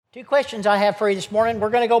Two questions I have for you this morning. We're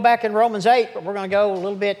going to go back in Romans 8, but we're going to go a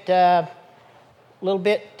little bit at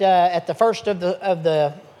the first of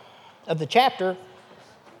the chapter.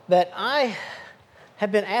 But I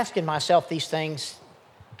have been asking myself these things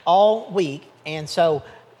all week, and so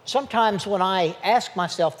sometimes when I ask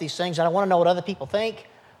myself these things and I want to know what other people think,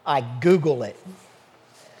 I Google it.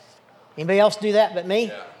 Anybody else do that but me?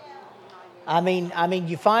 Yeah. I mean,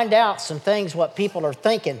 you find out some things what people are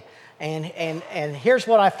thinking. And here's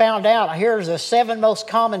what I found out. Here's the 7 most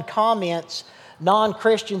common comments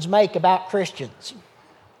non-Christians make about Christians.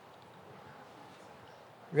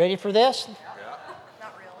 Ready for this? Yeah.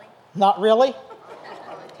 Not really. Not really?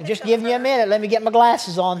 Just give me a minute. Let me get my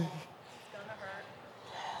glasses on. It's gonna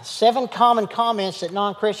hurt. 7 common comments that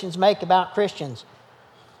non-Christians make about Christians.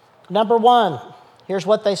 Number 1, here's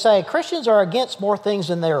what they say. Christians are against more things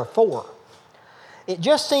than they are for. It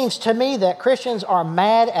just seems to me that Christians are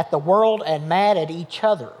mad at the world and mad at each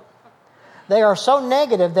other. They are so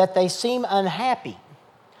negative that they seem unhappy.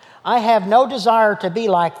 I have no desire to be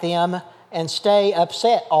like them and stay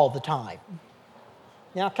upset all the time.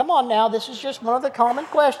 Now, come on now, this is just one of the common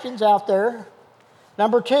questions out there.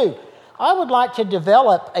 Number 2, I would like to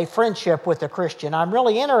develop a friendship with a Christian. I'm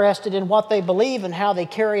really interested in what they believe and how they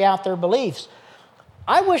carry out their beliefs.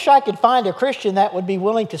 I wish I could find a Christian that would be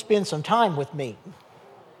willing to spend some time with me.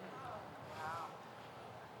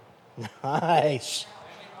 Nice.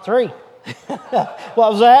 3. What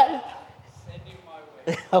was that? Send him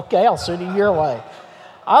my way. Okay, I'll send him your way.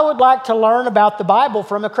 I would like to learn about the Bible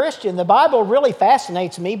from a Christian. The Bible really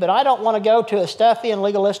fascinates me, but I don't want to go to a stuffy and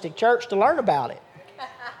legalistic church to learn about it.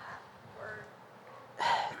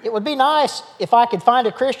 It would be nice if I could find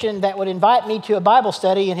a Christian that would invite me to a Bible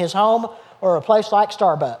study in his home or a place like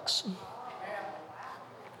Starbucks.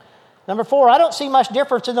 Number 4, I don't see much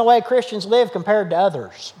difference in the way Christians live compared to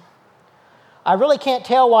others. I really can't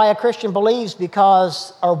tell why a Christian believes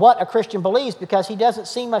what a Christian believes because he doesn't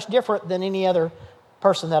seem much different than any other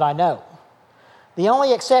person that I know. The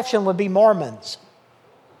only exception would be Mormons.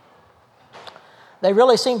 They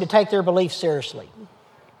really seem to take their beliefs seriously.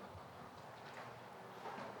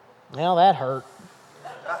 Well, that hurt.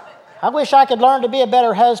 I wish I could learn to be a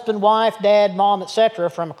better husband, wife, dad, mom,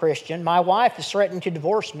 etc. from a Christian. My wife has threatened to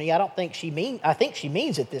divorce me. I think she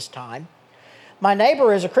means it this time. My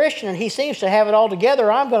neighbor is a Christian and he seems to have it all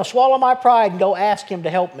together. I'm going to swallow my pride and go ask him to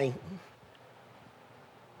help me.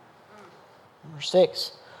 Number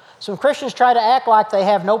 6. Some Christians try to act like they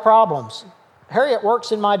have no problems. Harriet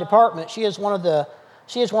works in my department. She is one of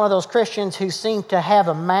those Christians who seem to have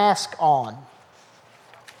a mask on.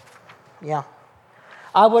 Yeah.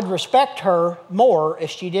 I would respect her more if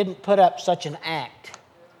she didn't put up such an act.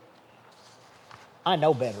 I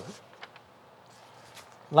know better.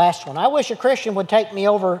 Last one. I wish a Christian would take me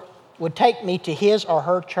to his or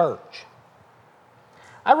her church.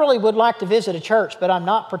 I really would like to visit a church, but I'm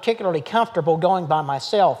not particularly comfortable going by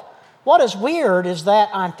myself. What is weird is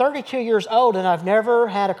that I'm 32 years old and I've never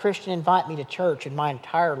had a Christian invite me to church in my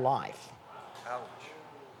entire life. Ouch.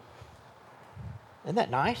 Isn't that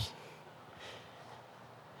nice?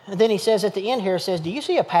 And then he says at the end here, do you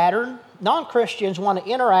see a pattern? Non-Christians want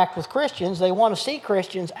to interact with Christians. They want to see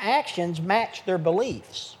Christians' actions match their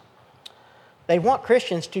beliefs. They want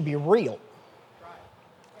Christians to be real.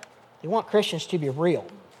 They want Christians to be real.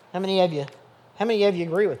 How many of you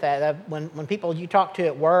agree with that? When people you talk to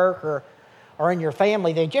at work or in your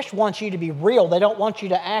family, they just want you to be real. They don't want you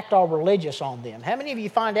to act all religious on them. How many of you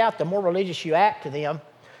find out the more religious you act to them,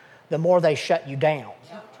 the more they shut you down?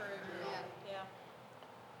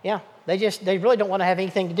 Yeah, they really don't want to have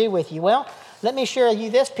anything to do with you. Well, let me share you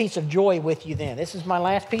this piece of joy with you then. This is my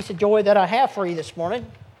last piece of joy that I have for you this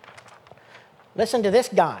morning. Listen to this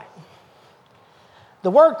guy. The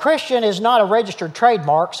word Christian is not a registered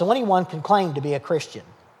trademark, so anyone can claim to be a Christian.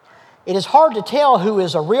 It is hard to tell who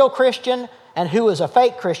is a real Christian and who is a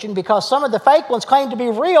fake Christian because some of the fake ones claim to be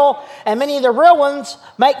real and many of the real ones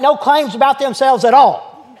make no claims about themselves at all.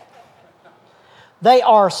 They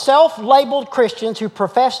are self-labeled Christians who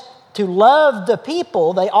profess to love the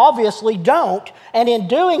people they obviously don't, and in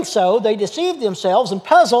doing so, they deceive themselves and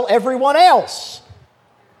puzzle everyone else.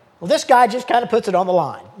 Well, this guy just kind of puts it on the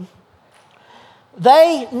line.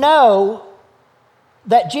 They know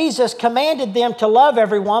that Jesus commanded them to love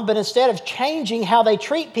everyone, but instead of changing how they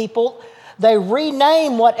treat people, they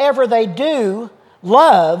rename whatever they do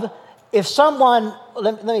love.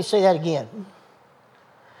 Let me say that again.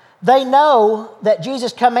 They know that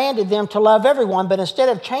Jesus commanded them to love everyone, but instead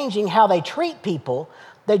of changing how they treat people,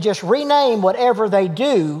 they just rename whatever they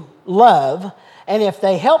do love. And if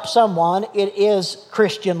they help someone, it is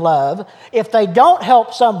Christian love. If they don't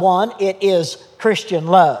help someone, it is Christian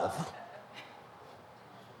love.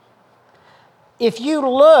 If you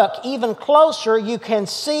look even closer, you can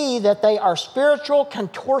see that they are spiritual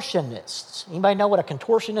contortionists. Anybody know what a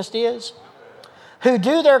contortionist is? Who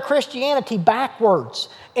do their Christianity backwards.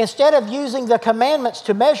 Instead of using the commandments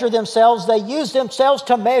to measure themselves, they use themselves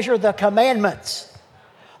to measure the commandments.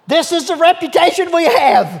 This is the reputation we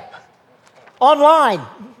have online.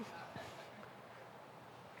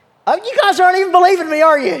 Oh, you guys aren't even believing me,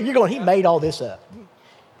 are you? You're going, he made all this up.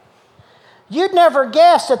 You'd never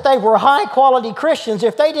guess that they were high-quality Christians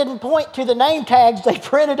if they didn't point to the name tags they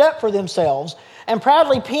printed up for themselves and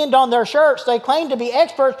proudly pinned on their shirts. They claim to be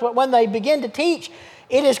experts, but when they begin to teach,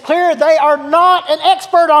 it is clear they are not an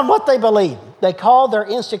expert on what they believe. They call their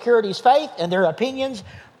insecurities faith and their opinions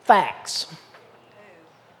facts.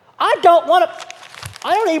 I don't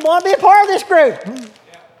even want to be a part of this group.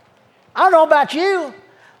 I don't know about you,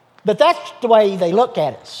 but that's the way they look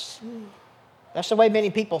at us. That's the way many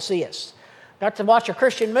people see us. Got to watch a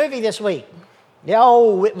Christian movie this week. Yeah,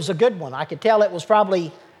 oh, it was a good one. I could tell it was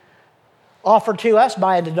probably offered to us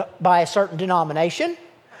by a certain denomination,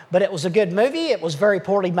 but it was a good movie. It was very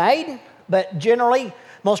poorly made, but generally,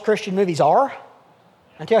 most Christian movies are.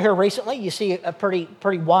 Until here recently, you see a pretty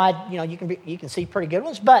wide, you can see pretty good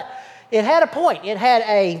ones, but it had a point. It had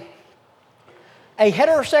a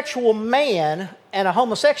heterosexual man and a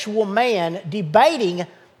homosexual man debating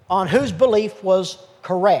on whose belief was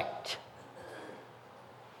correct.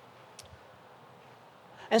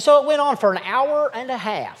 And so it went on for an hour and a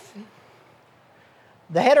half.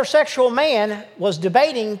 The heterosexual man was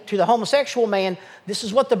debating to the homosexual man, this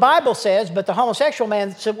is what the Bible says, but the homosexual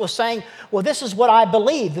man was saying, well, this is what I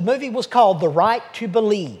believe. The movie was called The Right to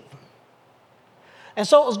Believe. And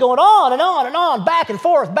so it was going on and on and on, back and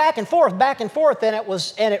forth, back and forth, back and forth,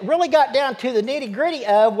 and it really got down to the nitty-gritty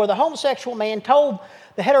of where the homosexual man told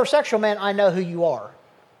the heterosexual man, I know who you are.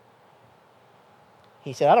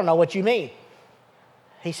 He said, I don't know what you mean.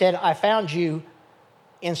 He said, I found you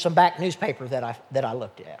in some back newspaper that I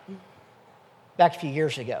looked at back a few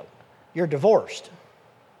years ago. You're divorced.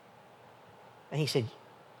 And he said,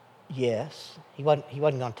 yes. He wasn't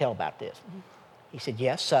going to tell about this. He said,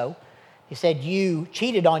 yes, so. He said, you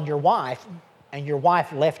cheated on your wife and your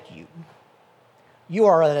wife left you. You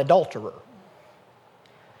are an adulterer.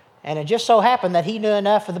 And it just so happened that he knew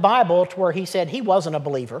enough of the Bible to where he said he wasn't a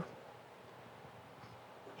believer.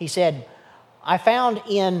 He said, I found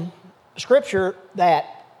in Scripture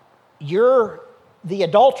that you're the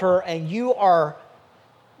adulterer and you are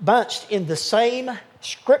bunched in the same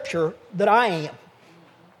Scripture that I am.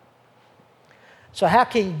 So how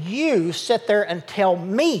can you sit there and tell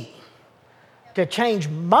me to change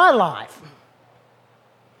my life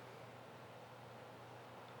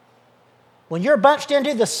when you're bunched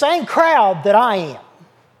into the same crowd that I am?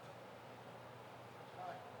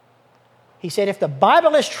 He said, if the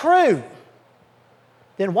Bible is true,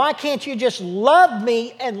 then why can't you just love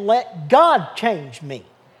me and let God change me?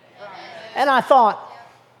 And I thought,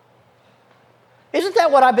 isn't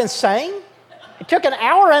that what I've been saying? It took an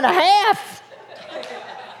hour and a half.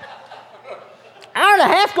 Hour and a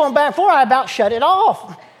half going back and forth, I about shut it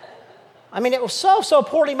off. I mean, it was so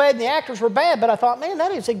poorly made and the actors were bad, but I thought, man,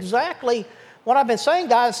 that is exactly what I've been saying,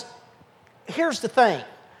 guys. Here's the thing,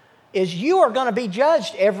 is you are going to be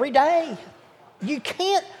judged every day. You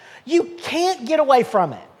can't get away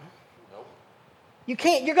from it. You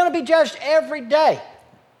can't. You're going to be judged every day.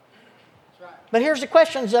 But here's the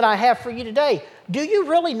questions that I have for you today. Do you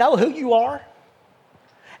really know who you are?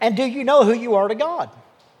 And do you know who you are to God?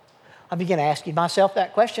 I began asking myself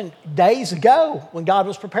that question days ago when God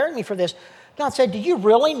was preparing me for this. God said, do you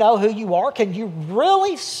really know who you are? Can you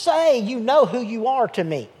really say you know who you are to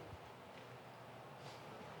me?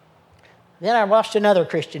 Then I watched another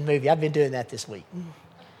Christian movie. I've been doing that this week.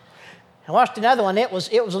 I watched another one. It was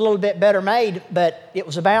a little bit better made, but it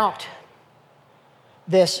was about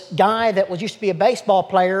this guy that used to be a baseball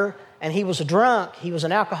player, and he was a drunk. He was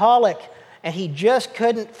an alcoholic, and he just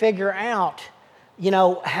couldn't figure out,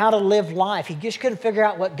 how to live life. He just couldn't figure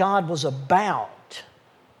out what God was about.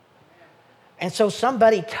 And so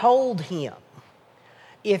somebody told him,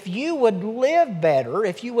 if you would live better,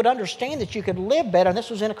 if you would understand that you could live better, and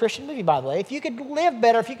this was in a Christian movie, by the way, if you could live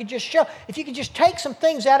better, if you could just take some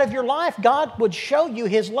things out of your life, God would show you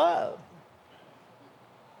His love.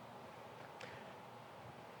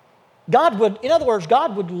 God would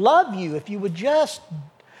love you if you would just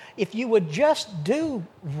do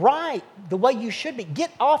right the way you should be.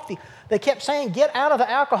 They kept saying, get out of the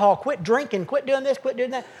alcohol, quit drinking, quit doing this, quit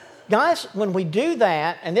doing that. guys, when we do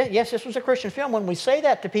that, and yes, this was a Christian film, when we say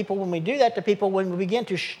that to people, when we do that to people, when we begin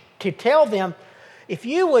to tell them, if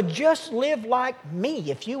you would just live like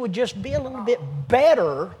me, if you would just be a little bit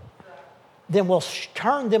better, then we'll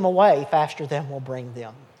turn them away faster than we'll bring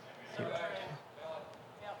them through it.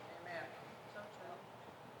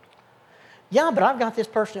 Yeah, but I've got this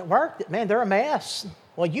person at work that, man, they're a mess.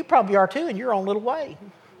 Well, you probably are too in your own little way.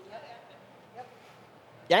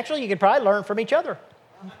 Actually, you could probably learn from each other.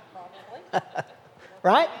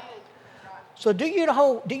 Right? So do you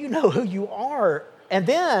know who you are? And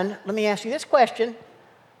then, let me ask you this question.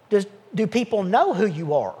 Do people know who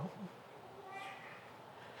you are?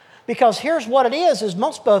 Because here's what it is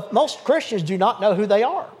most Christians do not know who they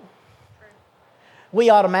are. We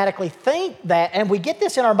automatically think that, and we get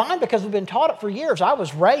this in our mind because we've been taught it for years. I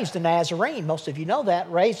was raised a Nazarene. Most of you know that,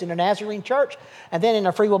 raised in a Nazarene church. And then in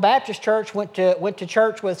a Free Will Baptist church, went to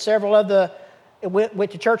church with several of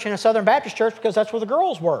went to church in a Southern Baptist church because that's where the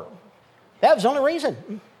girls were. That was the only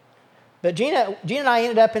reason. But Gina and I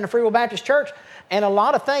ended up in a Free Will Baptist church, and a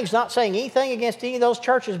lot of things, not saying anything against any of those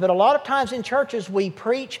churches, but a lot of times in churches we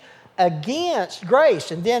preach against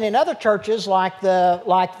grace. And then in other churches like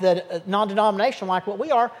the non-denominational, like what we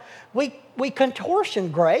are, we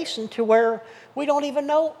contortion grace into where we don't even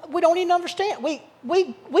understand. We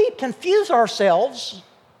confuse ourselves.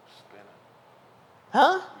 Spin it.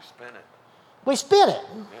 Huh? We spin it. We spin it.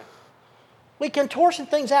 Yeah. We contortion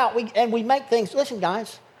things out, and we make things. Listen,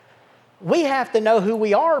 guys, we have to know who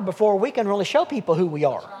we are before we can really show people who we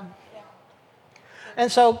are.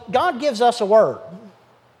 And so God gives us a word,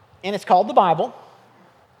 and it's called the Bible.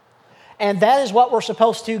 And that is what we're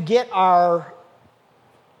supposed to get our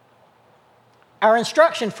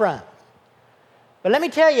instruction from. But let me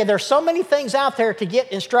tell you, there's so many things out there to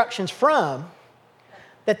get instructions from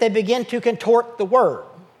that they begin to contort the word.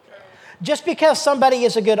 Just because somebody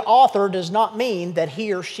is a good author does not mean that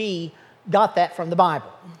he or she got that from the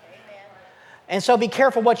Bible. Amen. And so be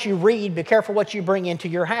careful what you read. Be careful what you bring into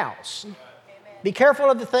your house. Amen. Be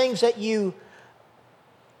careful of the things that you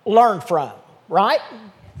learn from, right?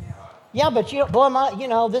 Yeah, but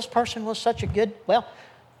this person was such a good, well,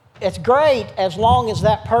 it's great as long as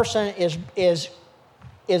that person is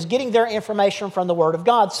getting their information from the Word of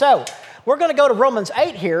God. So we're going to go to Romans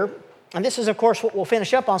 8 here. And this is, of course, what we'll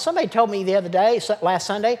finish up on. Somebody told me the other day, last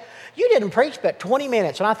Sunday, you didn't preach but 20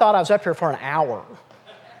 minutes. And I thought I was up here for an hour.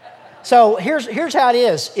 So here's how it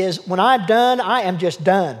is when I'm done, I am just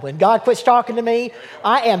done. When God quits talking to me,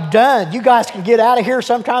 I am done. You guys can get out of here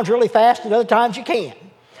sometimes really fast and other times you can't.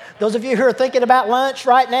 Those of you who are thinking about lunch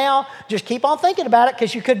right now, just keep on thinking about it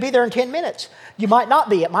because you could be there in 10 minutes. You might not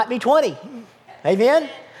be. It might be 20. Amen?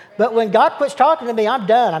 But when God quits talking to me, I'm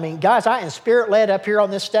done. I mean, guys, I am spirit-led up here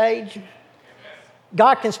on this stage.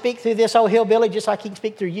 God can speak through this old hillbilly just like he can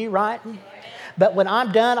speak through you, right? But when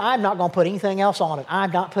I'm done, I'm not going to put anything else on it.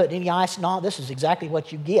 I'm not putting any icing on it. This is exactly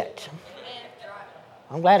what you get.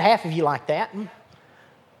 I'm glad half of you like that.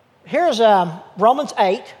 Here's Romans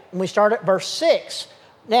 8, and we start at verse 6.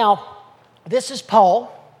 Now, this is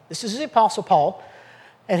Paul. This is the Apostle Paul.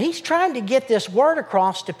 And he's trying to get this word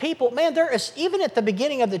across to people. Man, even at the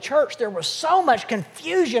beginning of the church, there was so much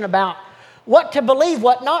confusion about what to believe,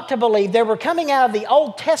 what not to believe. They were coming out of the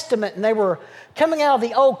Old Testament and they were coming out of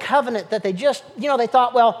the Old Covenant that they just, they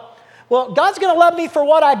thought, well, God's going to love me for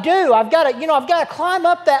what I do. I've got to climb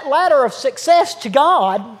up that ladder of success to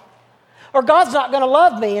God, or God's not going to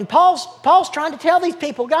love me. And Paul's trying to tell these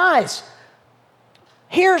people, guys,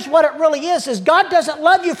 here's what it really is God doesn't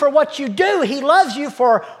love you for what you do. He loves you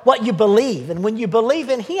for what you believe. And when you believe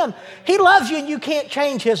in Him, He loves you and you can't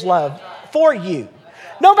change His love for you.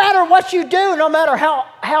 No matter what you do, no matter how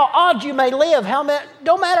odd you may live,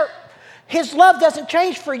 no matter, His love doesn't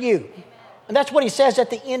change for you. And that's what he says at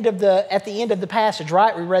the end of the passage,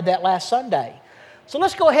 right? We read that last Sunday. So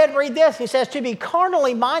let's go ahead and read this. He says, to be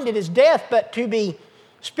carnally minded is death, but to be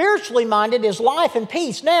spiritually minded is life and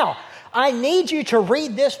peace. Now, I need you to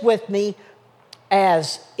read this with me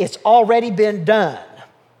as it's already been done.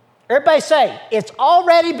 Everybody say, it's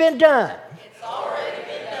already been done. It's already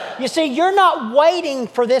been done. You see, you're not waiting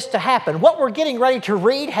for this to happen. What we're getting ready to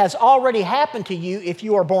read has already happened to you if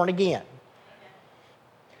you are born again.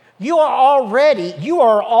 You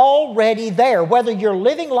are already there. Whether you're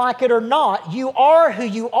living like it or not, you are who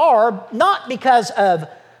you are, not because of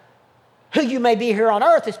who you may be here on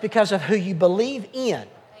earth, it's because of who you believe in.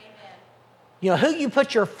 Who you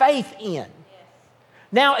put your faith in. Yes.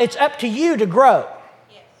 Now, it's up to you to grow.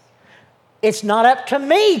 Yes. It's not up to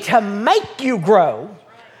me to make you grow. Right.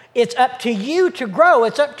 It's up to you to grow.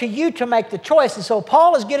 It's up to you to make the choice. And so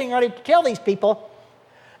Paul is getting ready to tell these people,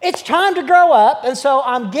 It's time to grow up, and so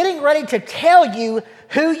I'm getting ready to tell you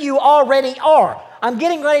who you already are. I'm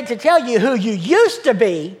getting ready to tell you who you used to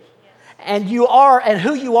be and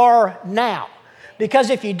who you are now. Because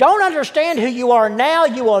if you don't understand who you are now,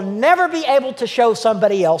 you will never be able to show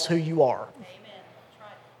somebody else who you are.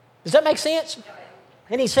 Does that make sense?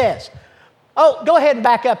 And he says, oh, go ahead and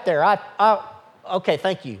back up there. Okay,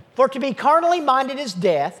 thank you. For to be carnally minded is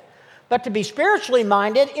death, but to be spiritually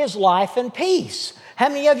minded is life and peace. How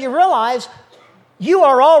many of you realize you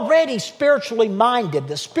are already spiritually minded?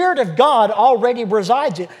 The Spirit of God already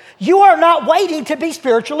resides in you. You are not waiting to be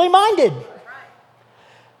spiritually minded.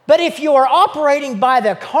 But if you are operating by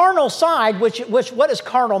the carnal side, which what does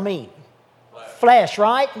carnal mean? Flesh,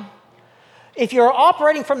 right? If you're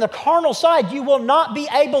operating from the carnal side, you will not be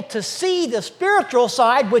able to see the spiritual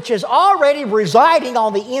side, which is already residing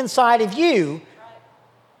on the inside of you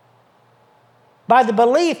by the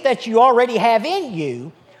belief that you already have in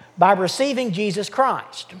you by receiving Jesus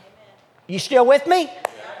Christ. You still with me?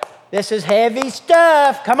 This is heavy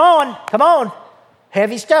stuff. Come on.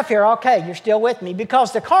 Heavy stuff here. Okay, you're still with me.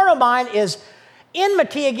 Because the carnal mind is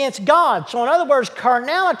enmity against God. So in other words,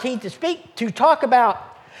 carnality, to think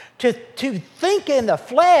in the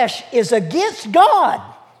flesh is against God.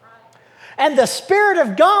 And the Spirit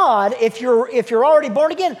of God, if you're already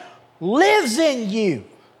born again, lives in you.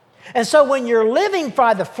 And so when you're living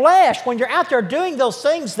by the flesh, when you're out there doing those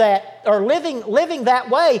things that are living that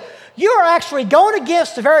way, you are actually going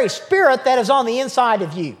against the very Spirit that is on the inside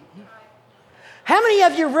of you. How many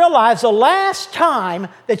of you realize the last time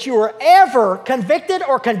that you were ever convicted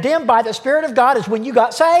or condemned by the Spirit of God is when you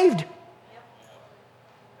got saved?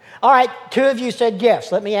 All right, 2 of you said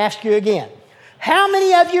yes. Let me ask you again. How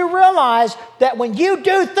many of you realize that when you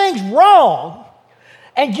do things wrong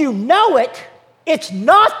and you know it, it's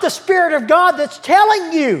not the Spirit of God that's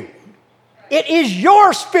telling you. It is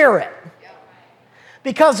your spirit.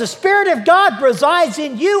 Because the Spirit of God resides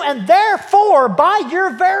in you, and therefore, by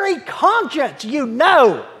your very conscience, you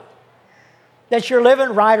know that you're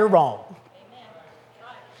living right or wrong.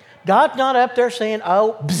 God's not up there saying,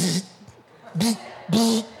 oh, bzz, bzz,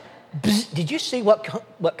 bzz, bzz. Did you see what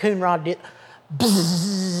Coonrod did?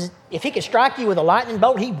 Bzz. If he could strike you with a lightning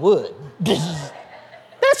bolt, he would. Bzz.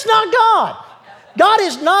 That's not God. God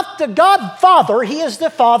is not the God Father. He is the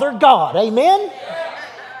Father God. Amen?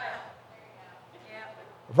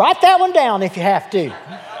 Write that one down if you have to.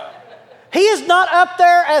 He is not up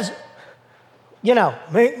there as,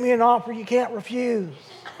 make me an offer you can't refuse.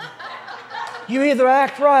 You either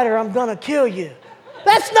act right or I'm going to kill you.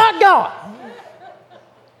 That's not God.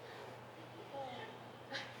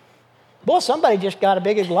 Boy, somebody just got a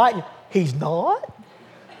big lightning. He's not.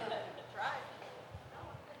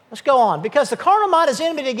 Let's go on. Because the carnal mind is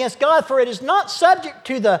enmity against God, for it is not subject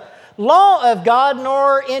to the law of God,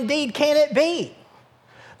 nor indeed can it be.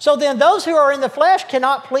 So then those who are in the flesh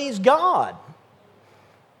cannot please God.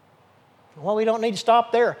 Well, we don't need to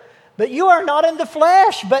stop there. But you are not in the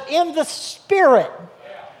flesh, but in the Spirit.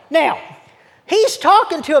 Now, he's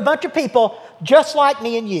talking to a bunch of people just like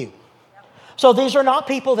me and you. So these are not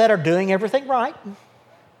people that are doing everything right.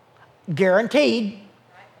 Guaranteed.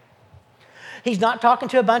 He's not talking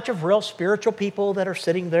to a bunch of real spiritual people that are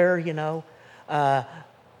sitting there,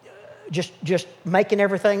 just making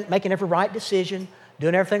every right decision,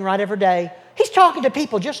 doing everything right every day. He's talking to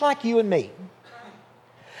people just like you and me.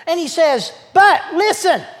 And he says, but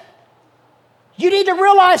listen, you need to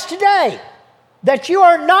realize today that you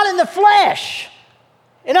are not in the flesh.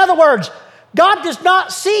 In other words, God does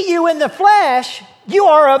not see you in the flesh. You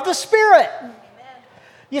are of the Spirit.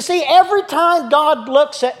 You see, every time God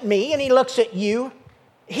looks at me and he looks at you,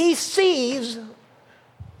 he sees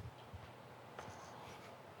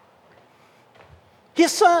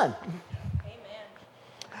his Son.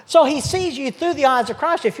 So he sees you through the eyes of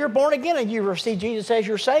Christ. If you're born again and you receive Jesus as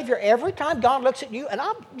your Savior, every time God looks at you, and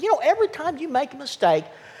every time you make a mistake,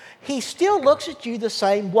 he still looks at you the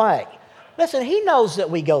same way. Listen, he knows that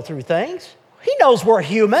we go through things. He knows we're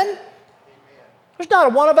human. There's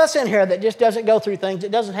not a one of us in here that just doesn't go through things,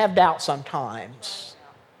 that doesn't have doubt sometimes.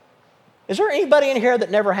 Is there anybody in here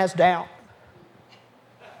that never has doubt?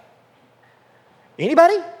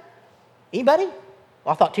 Anybody? Anybody?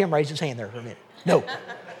 Well, I thought Tim raised his hand there for a minute. No.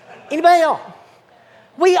 Anybody else?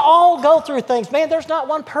 We all go through things. Man, there's not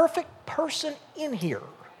one perfect person in here.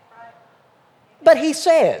 But he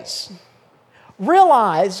says,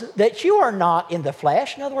 realize that you are not in the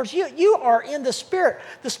flesh. In other words, you are in the Spirit.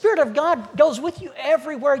 The Spirit of God goes with you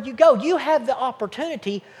everywhere you go. You have the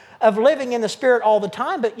opportunity of living in the Spirit all the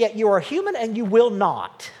time, but yet you are human and you will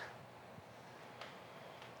not.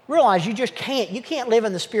 Realize you just can't. You can't live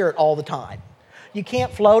in the Spirit all the time. You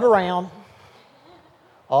can't float around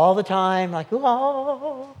all the time like,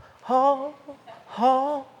 oh, oh,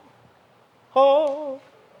 oh, oh.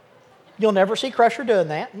 You'll never see Crusher doing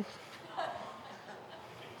that.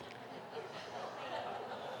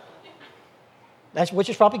 Which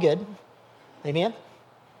is probably good. Amen?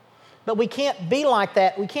 But we can't be like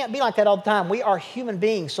that. We can't be like that all the time. We are human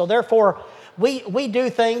beings. So therefore, we do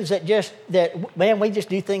things that we just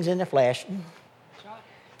do things in the flesh.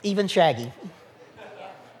 Even Shaggy.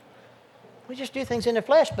 We just do things in the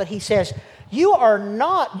flesh. But he says, you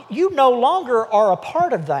no longer are a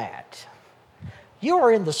part of that. You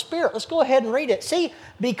are in the Spirit. Let's go ahead and read it. See,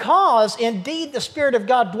 because indeed the Spirit of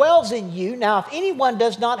God dwells in you. Now, if anyone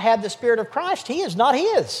does not have the Spirit of Christ, he is not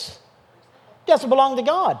his. It doesn't belong to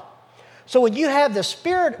God. So when you have the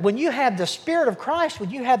Spirit of Christ,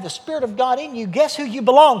 when you have the Spirit of God in you, guess who you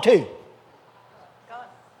belong to? God.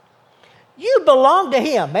 You belong to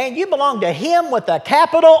Him, man. You belong to Him with a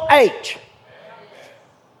capital H.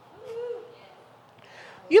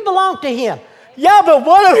 You belong to Him. Yeah, but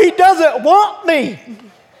what if He doesn't want me?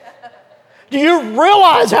 Do you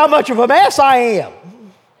realize how much of a mess I am?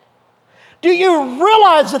 Do you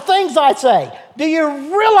realize the things I say? Do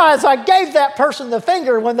you realize I gave that person the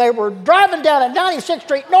finger when they were driving down at 96th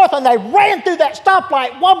Street North and they ran through that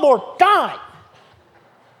stoplight one more time?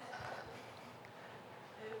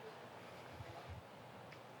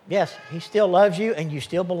 Yes, He still loves you and you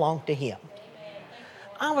still belong to Him.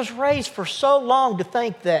 I was raised for so long to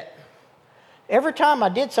think that every time I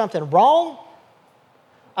did something wrong,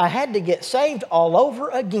 I had to get saved all over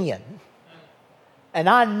again. And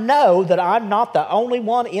I know that I'm not the only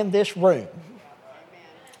one in this room.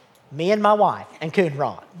 Me and my wife and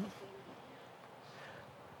Coonrod.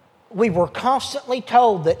 We were constantly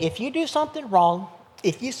told that if you do something wrong,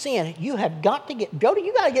 if you sin, you have got to get, Jody,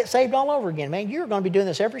 you got to get saved all over again, man. You're going to be doing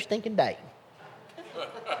this every stinking day.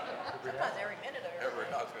 Sometimes every minute of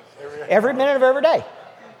every day. Every minute of every day.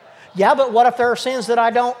 Yeah, but what if there are sins that I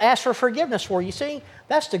don't ask for forgiveness for? You see,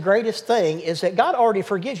 that's the greatest thing, is that God already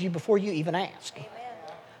forgives you before you even ask. Amen.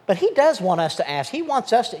 But He does want us to ask. He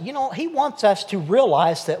wants us to, He wants us to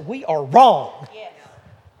realize that we are wrong. Yes.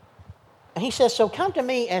 And He says, so come to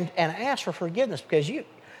me and ask for forgiveness, because you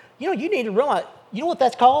need to realize, you know what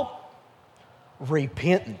that's called?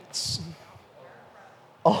 Repentance.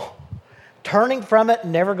 Oh, turning from it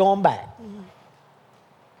and never going back.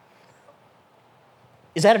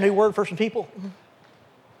 Is that a new word for some people?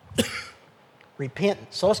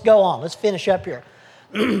 Repentance. So let's go on. Let's finish up here.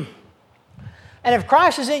 And if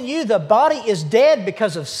Christ is in you, the body is dead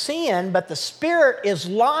because of sin, but the Spirit is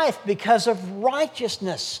life because of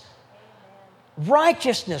righteousness.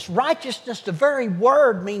 Righteousness. Righteousness, the very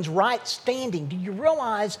word means right standing. Do you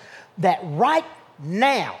realize that right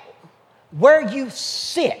now, where you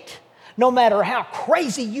sit, no matter how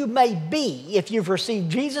crazy you may be, if you've received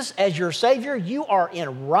Jesus as your Savior, you are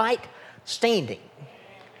in right standing.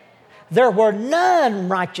 There were none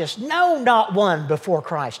righteous, no, not one before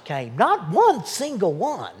Christ came. Not one single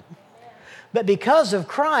one. But because of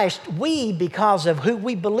Christ, we, because of who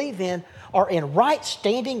we believe in, are in right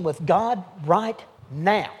standing with God right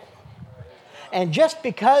now. And just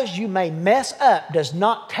because you may mess up does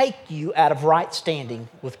not take you out of right standing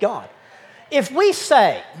with God. If we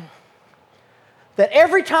say that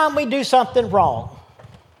every time we do something wrong,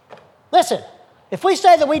 listen, if we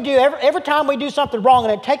say that we do every time we do something wrong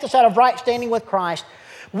and it takes us out of right standing with Christ,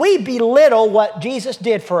 we belittle what Jesus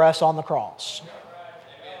did for us on the cross.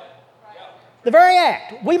 The very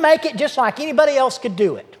act. We make it just like anybody else could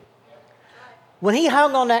do it. When He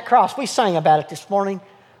hung on that cross, we sang about it this morning.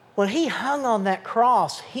 When He hung on that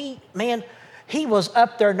cross, He was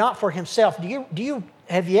up there not for Himself.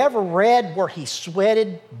 Have you ever read where He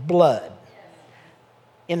sweated blood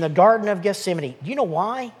in the Garden of Gethsemane? Do you know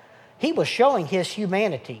why? He was showing His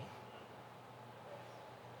humanity.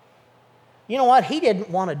 You know what? He didn't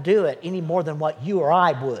want to do it any more than what you or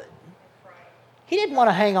I would. He didn't want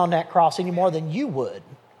to hang on that cross any more than you would.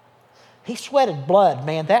 He sweated blood,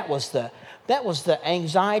 man. That was the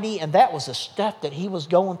anxiety and that was the stuff that He was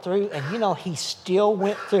going through. And He still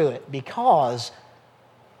went through it because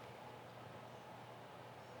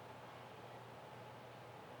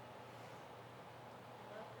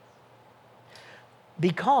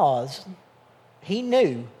He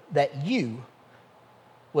knew that you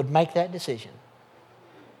would make that decision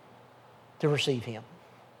to receive Him.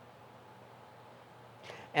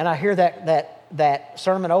 And I hear that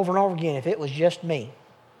sermon over and over again. If it was just me,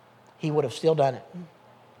 He would have still done it.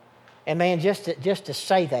 And man, just to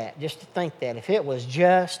say that, just to think that, if it was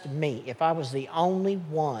just me, if I was the only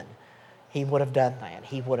one, He would have done that.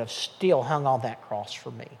 He would have still hung on that cross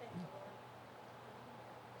for me.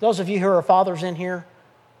 Those of you who are fathers in here,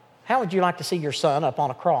 how would you like to see your son up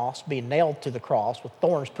on a cross, being nailed to the cross with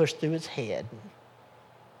thorns pushed through his head?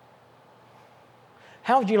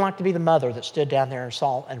 How would you like to be the mother that stood down there and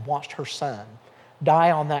saw and watched her son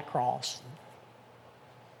die on that cross?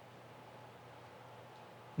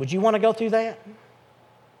 Would you want to go through that?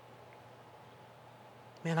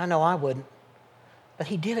 Man, I know I wouldn't. But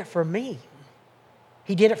he did it for me.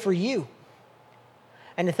 He did it for you.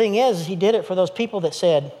 And the thing is, he did it for those people that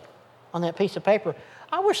said on that piece of paper,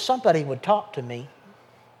 I wish somebody would talk to me.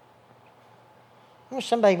 I wish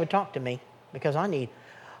somebody would talk to me because I need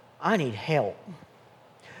help.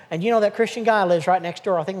 And you know, that Christian guy lives right next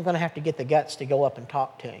door. I think I'm going to have to get the guts to go up and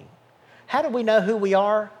talk to him. How do we know who we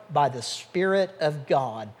are? By the Spirit of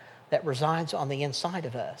God that resides on the inside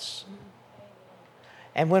of us.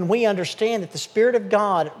 And when we understand that the Spirit of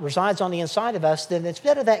God resides on the inside of us, then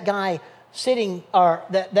instead of that guy sitting, or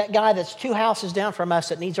that guy that's 2 houses down from us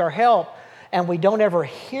that needs our help, and we don't ever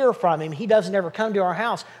hear from him, he doesn't ever come to our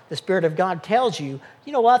house, the Spirit of God tells you,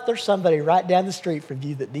 you know what, there's somebody right down the street from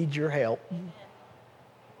you that needs your help.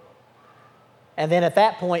 And then at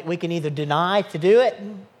that point, we can either deny to do it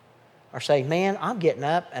or say, man, I'm getting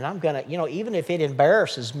up and I'm going to, even if it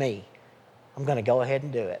embarrasses me, I'm going to go ahead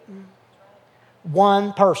and do it.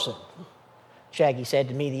 One person. Shaggy said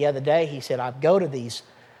to me the other day, he said, I go to these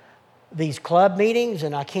club meetings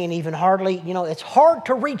and I can't even hardly, it's hard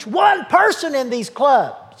to reach one person in these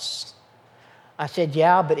clubs. I said,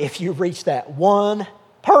 yeah, but if you reach that one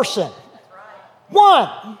person,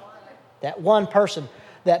 that one person,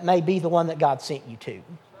 that may be the one that God sent you to.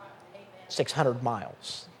 600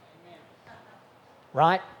 miles.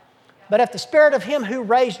 Right? But if the Spirit of Him who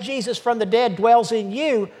raised Jesus from the dead dwells in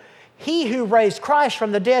you, He who raised Christ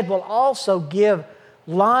from the dead will also give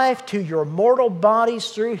life to your mortal bodies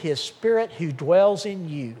through His Spirit who dwells in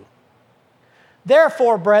you.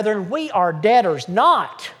 Therefore, brethren, we are debtors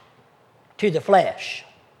not to the flesh,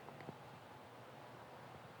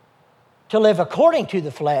 to live according to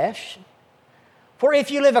the flesh. For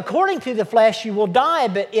if you live according to the flesh, you will die.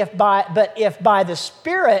 But if by the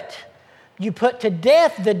Spirit you put to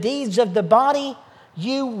death the deeds of the body,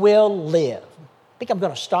 you will live. I think I'm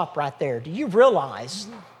going to stop right there. Do you realize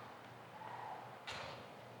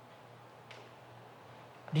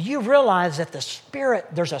that the Spirit,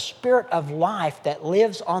 there's a spirit of life that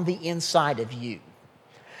lives on the inside of you?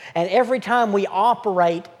 And every time we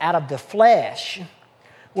operate out of the flesh,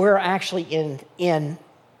 we're actually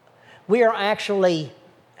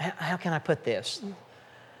how can I put this?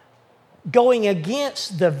 Going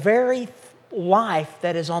against the very life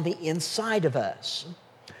that is on the inside of us.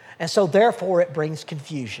 And so therefore it brings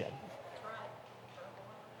confusion.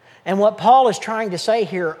 And what Paul is trying to say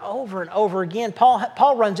here over and over again,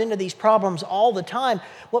 Paul runs into these problems all the time.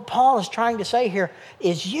 What Paul is trying to say here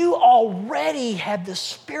is you already have the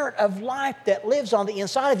Spirit of life that lives on the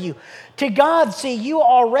inside of you. To God, see, you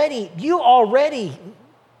already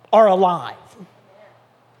are alive.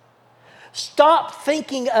 Stop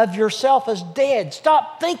thinking of yourself as dead.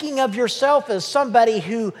 Stop thinking of yourself as somebody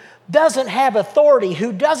who doesn't have authority,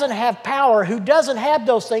 who doesn't have power, who doesn't have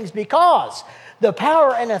those things, because the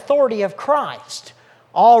power and authority of Christ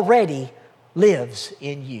already lives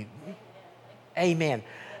in you. Amen.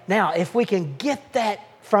 Now, if we can get that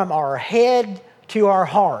from our head to our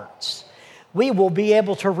hearts, we will be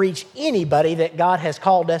able to reach anybody that God has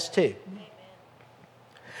called us to.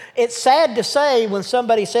 It's sad to say when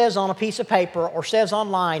somebody says on a piece of paper or says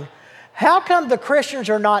online, how come the Christians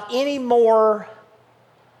are not any more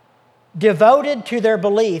devoted to their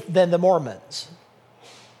belief than the Mormons?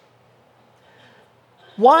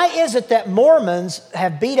 Why is it that Mormons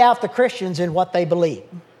have beat out the Christians in what they believe?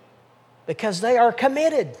 Because they are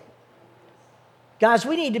committed. Guys,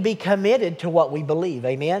 we need to be committed to what we believe.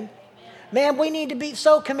 Amen? Man, we need to be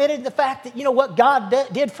so committed to the fact that, what God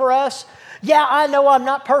did for us. Yeah, I know I'm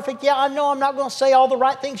not perfect. Yeah, I know I'm not going to say all the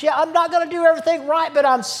right things. Yeah, I'm not going to do everything right, but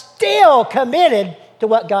I'm still committed to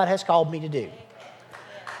what God has called me to do.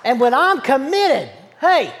 And when I'm committed,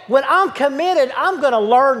 I'm going to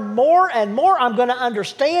learn more and more. I'm going to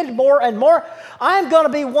understand more and more. I'm going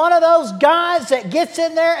to be one of those guys that gets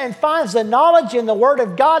in there and finds the knowledge in the Word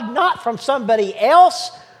of God, not from somebody else,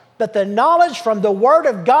 but the knowledge from the Word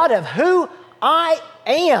of God of who I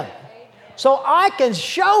am. So I can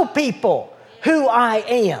show people who I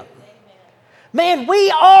am. Man,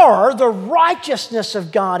 we are the righteousness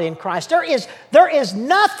of God in Christ. There is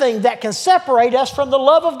nothing that can separate us from the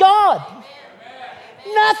love of God.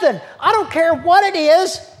 Nothing. I don't care what it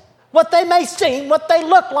is, what they may seem, what they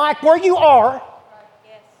look like, where you are.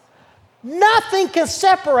 Nothing can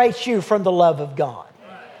separate you from the love of God.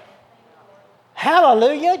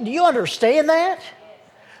 Hallelujah. Do you understand that?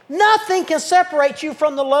 Nothing can separate you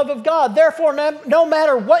from the love of God. Therefore, no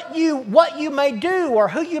matter what you may do or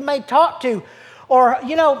who you may talk to, or,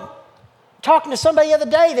 talking to somebody the other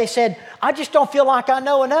day, they said, I just don't feel like I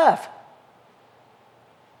know enough.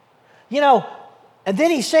 And then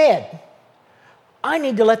he said, I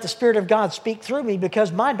need to let the Spirit of God speak through me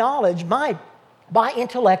because my knowledge, my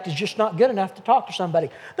intellect is just not good enough to talk to somebody.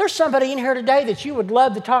 There's somebody in here today that you would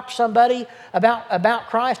love to talk to somebody about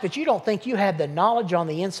Christ, but you don't think you have the knowledge on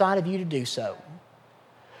the inside of you to do so.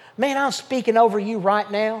 Man, I'm speaking over you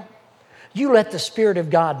right now. You let the Spirit of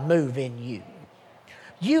God move in you.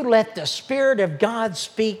 You let the Spirit of God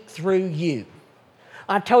speak through you.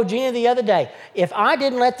 I told Gina the other day, if I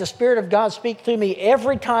didn't let the Spirit of God speak through me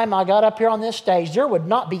every time I got up here on this stage, there would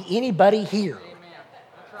not be anybody here.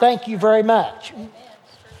 Thank you very much.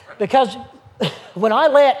 Because when I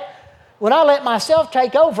let myself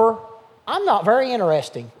take over, I'm not very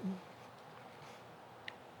interesting.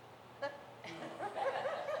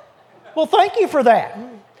 Well, thank you for that.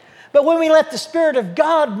 But when we let the Spirit of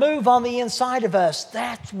God move on the inside of us,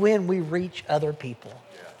 that's when we reach other people.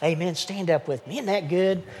 Amen. Stand up with me. Isn't that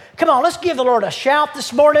good? Come on, let's give the Lord a shout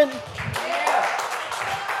this morning.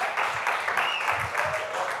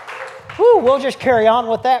 Whew, we'll just carry on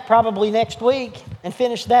with that probably next week and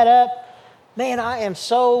finish that up. Man, I am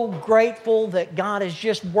so grateful that God is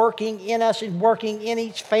just working in us and working in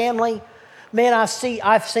each family. Man, I've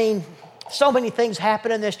seen so many things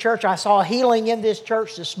happen in this church. I saw healing in this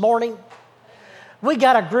church this morning. We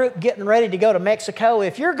got a group getting ready to go to Mexico.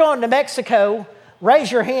 If you're going to Mexico,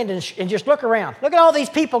 raise your hand and just look around. Look at all these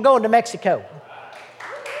people going to Mexico.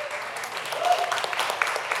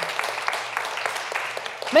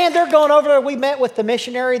 Man, they're going over there. We met with the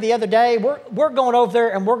missionary the other day. We're going over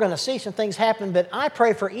there and we're going to see some things happen. But I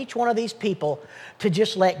pray for each one of these people to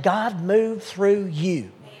just let God move through you.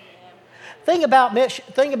 Thing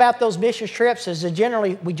about those mission trips is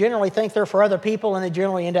we generally think they're for other people and they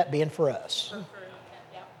generally end up being for us.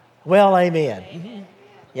 Well, amen.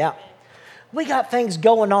 Yeah. We got things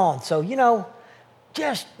going on. So,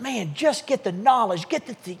 just get the knowledge,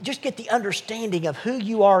 just get the understanding of who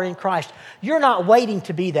you are in Christ. You're not waiting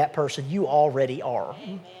to be that person. You already are.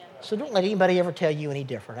 Amen. So don't let anybody ever tell you any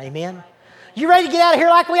different. Amen? You ready to get out of here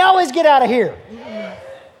like we always get out of here? Amen.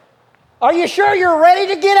 Are you sure you're ready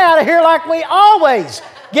to get out of here like we always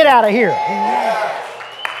get out of here? Amen.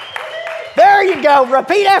 There you go.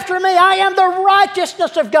 Repeat after me. I am the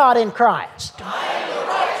righteousness of God in Christ.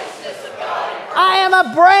 I am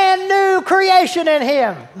a brand new creation in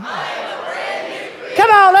Him. Come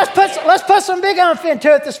on, let's put some big umph into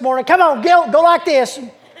it this morning. Come on, go like this.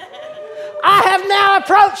 I have now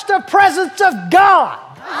approached the presence of God.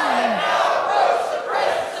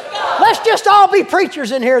 Let's just all be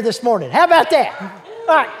preachers in here this morning. How about that?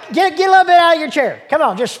 All right, get a little bit out of your chair. Come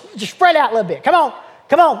on, just spread out a little bit. Come on,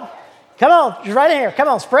 just right in here. Come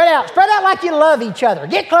on, spread out like you love each other.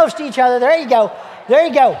 Get close to each other. There you go.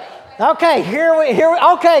 Okay,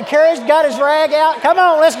 okay, Kerry's got his rag out. Come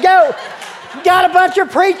on, let's go. Got a bunch of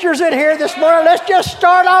preachers in here this morning. Let's just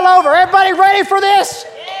start all over. Everybody ready for this?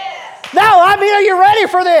 Yes. No, are you ready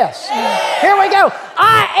for this? Yes. Here we go.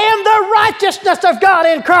 I am the righteousness of God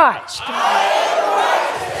in Christ. I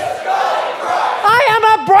am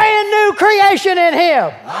a brand new creation in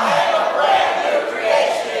Him.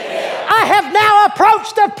 I have now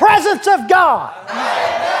approached the presence of God.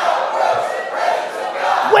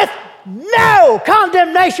 With no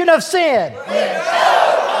condemnation of sin. Now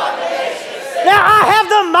I have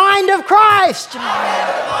the mind of Christ.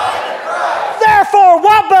 Therefore,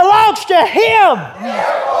 what belongs to Him?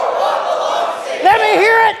 Let me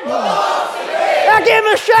hear it. Now give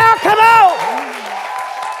Him a shout. Come on.